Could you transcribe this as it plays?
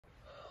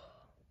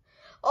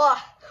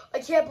Oh, I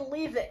can't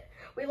believe it.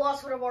 We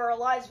lost one of our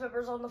alliance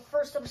members on the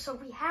first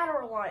episode we had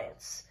our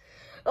alliance.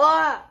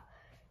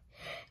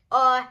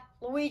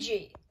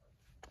 Luigi.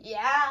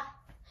 Yeah?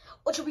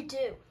 What should we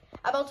do?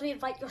 About to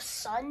invite your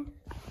son?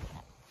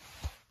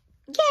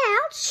 Yeah,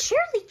 I'll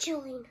surely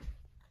join.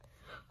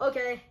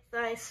 Okay,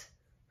 nice.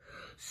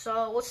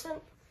 So, what's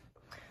the...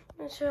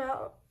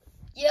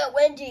 Yeah,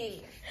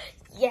 Wendy.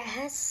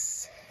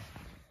 Yes.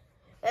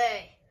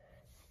 Hey.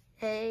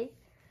 Hey.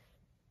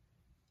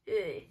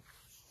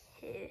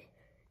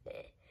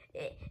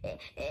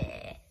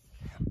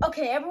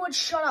 Okay, everyone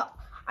shut up.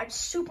 I'm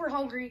super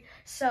hungry,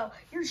 so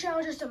your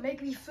challenge is to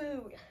make me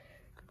food.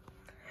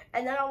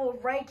 And then I will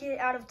rank it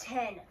out of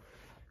 10.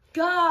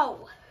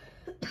 Go!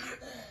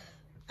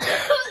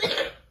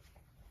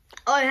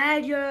 I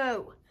hate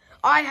you!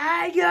 I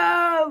hate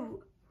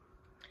you!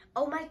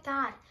 Oh my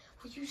God,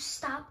 will you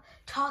stop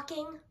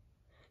talking?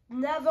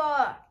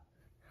 Never!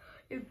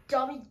 You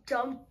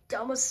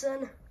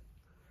dumbison.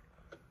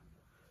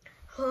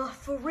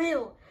 For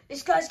real,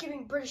 this guy's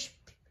giving British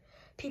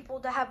people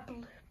that have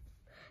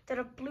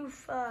blue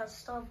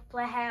stuff,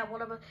 black hair,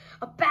 whatever,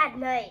 a bad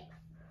name.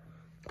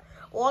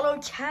 Well, I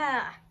don't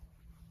care.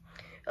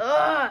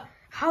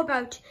 How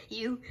about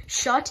you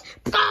shut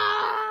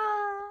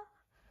up?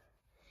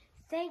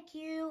 Thank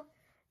you.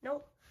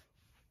 No,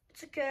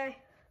 it's okay.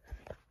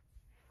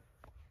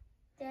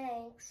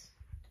 Thanks.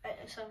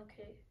 It's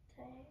okay.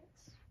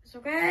 Thanks. It's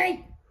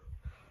okay.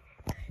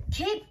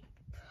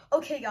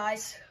 Okay,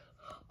 guys.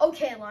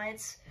 Okay,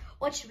 Alliance.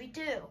 What should we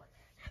do?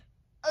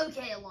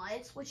 Okay,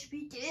 Alliance. What should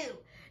we do?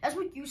 That's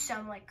what you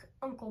sound like,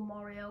 Uncle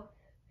Mario.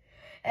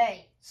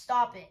 Hey,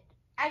 stop it.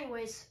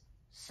 Anyways,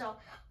 so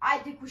I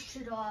think we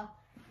should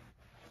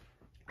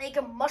make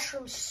a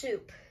mushroom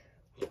soup.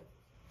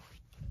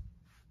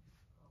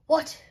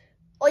 What?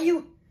 Are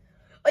you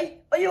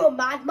a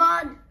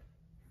madman?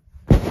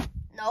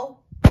 No.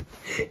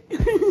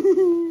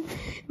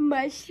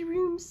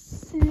 Mushroom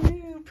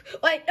soup.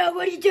 Wait, no,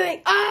 what are you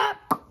doing?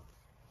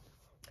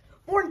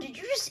 Warren, did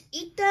you just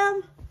eat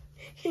them?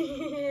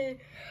 I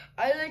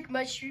like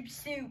mushroom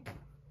soup.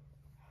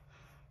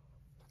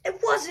 It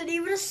wasn't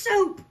even a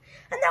soup,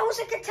 and that was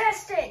a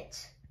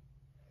contestant.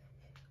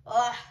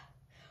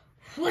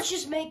 Let's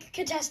just make a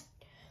contestant.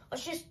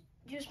 Let's just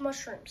use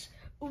mushrooms.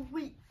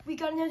 We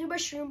got another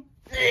mushroom.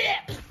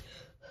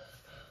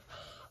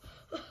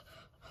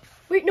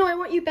 Wait, no, I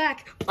want you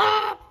back.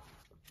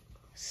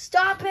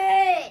 Stop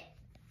it!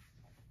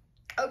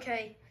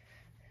 Okay.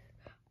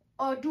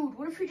 Dude,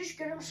 what if we just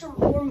get him some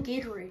warm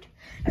Gatorade?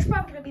 That's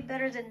probably gonna be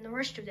better than the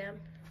rest of them.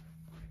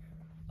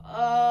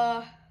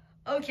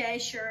 Okay,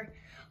 sure.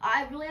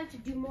 I really have to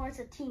do more as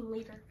a team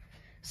leader.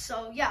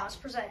 So, yeah, let's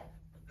present.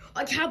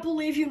 I can't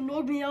believe you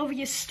ignored me over,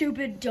 you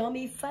stupid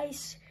dummy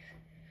face.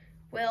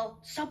 Well,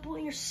 stop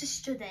bullying your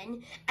sister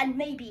then, and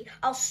maybe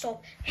I'll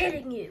stop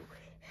hitting you.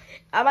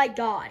 Oh my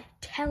God,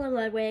 tell him,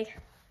 Ludwig.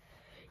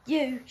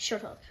 You,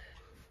 shut up.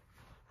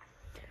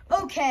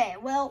 Okay,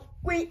 well,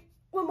 wait,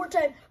 one more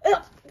time.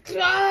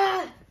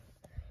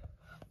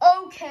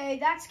 Okay,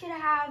 that's gonna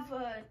have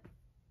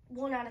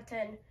 1 out of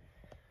 10.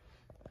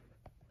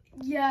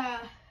 Yeah.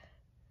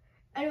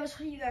 Anyways,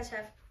 what do you guys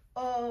have?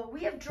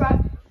 We have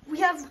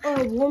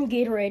warm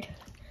Gatorade.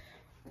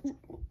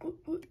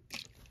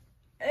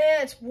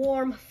 It's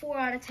warm, 4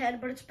 out of 10,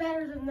 but it's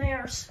better than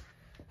theirs.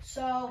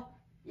 So,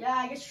 yeah,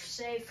 I guess you're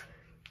safe.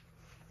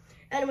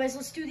 Anyways,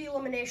 let's do the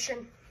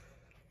elimination.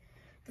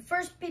 The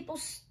first the people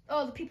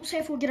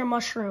safe will get a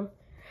mushroom.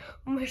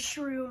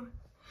 Mushroom,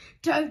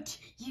 don't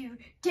you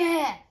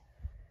dare.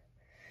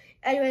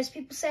 Anyways,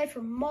 people safe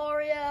for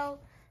Mario,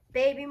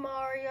 Baby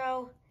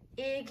Mario,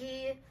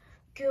 Iggy,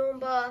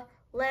 Goomba,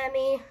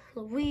 Lemmy,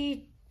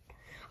 Luigi.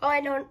 Oh, I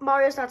know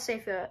Mario's not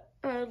safe yet.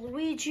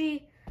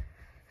 Luigi,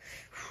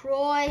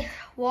 Roy,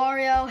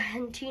 Wario,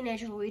 and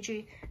Teenage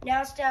Luigi.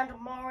 Now it's down to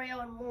Mario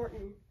and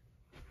Morton.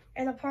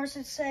 And the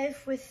person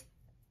safe with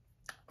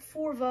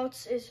 4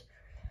 votes is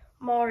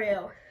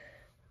Mario.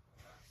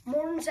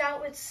 Morton's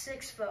out with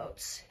 6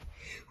 votes.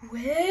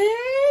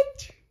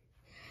 What?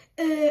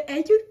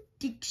 I don't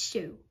think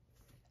so.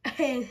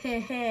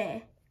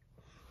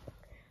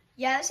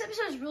 Yeah, this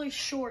episode is really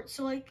short,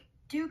 so like,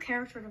 do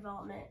character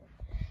development.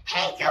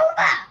 Hey,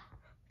 Goomba!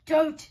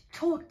 Don't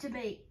talk to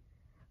me.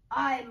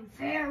 I'm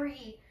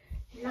very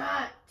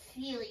not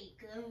feeling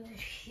good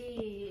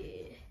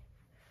here.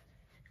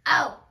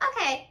 Oh,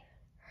 okay.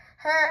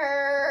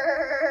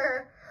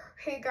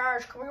 Hey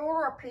guys, can we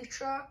order a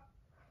pizza?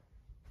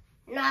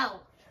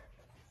 No.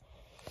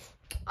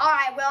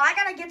 Alright, well, I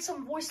gotta get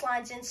some voice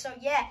lines in, so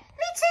yeah.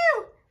 Me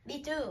too.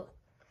 Me too.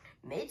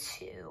 Me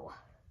too.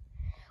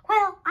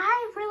 Well,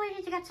 I really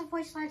need to get some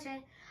voice lines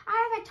in.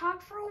 I haven't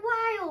talked for a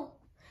while.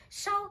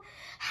 So,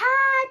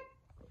 hi.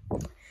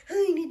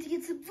 I need to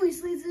get some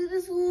voice lines in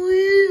as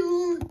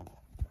well.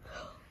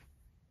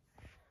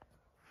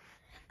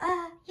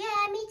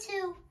 Yeah, me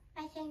too,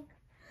 I think.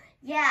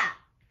 Yeah.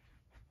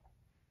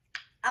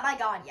 Oh my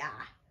God,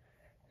 yeah.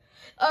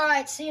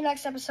 Alright, see you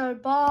next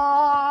episode.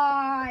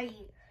 Bye.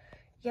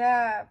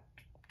 Yeah.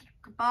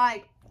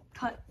 Goodbye.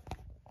 Cut.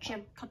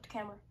 Jim, cut the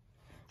camera.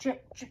 Jim,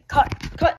 cut.